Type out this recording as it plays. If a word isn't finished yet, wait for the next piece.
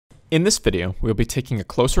In this video, we'll be taking a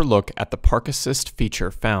closer look at the ParkAssist feature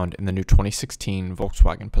found in the new 2016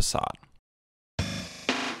 Volkswagen Passat.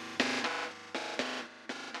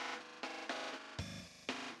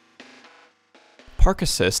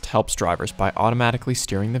 ParkAssist helps drivers by automatically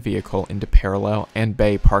steering the vehicle into parallel and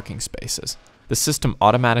bay parking spaces. The system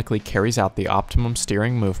automatically carries out the optimum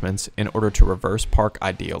steering movements in order to reverse park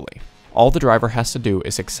ideally. All the driver has to do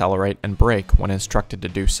is accelerate and brake when instructed to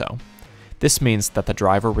do so. This means that the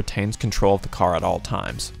driver retains control of the car at all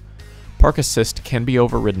times. ParkAssist can be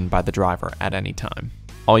overridden by the driver at any time.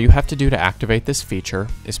 All you have to do to activate this feature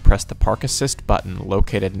is press the ParkAssist button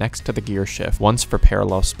located next to the gear shift, once for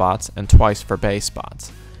parallel spots and twice for bay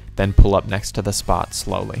spots. Then pull up next to the spot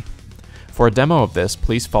slowly. For a demo of this,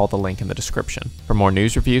 please follow the link in the description. For more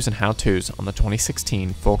news, reviews, and how-tos on the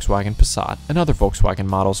 2016 Volkswagen Passat and other Volkswagen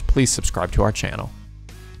models, please subscribe to our channel.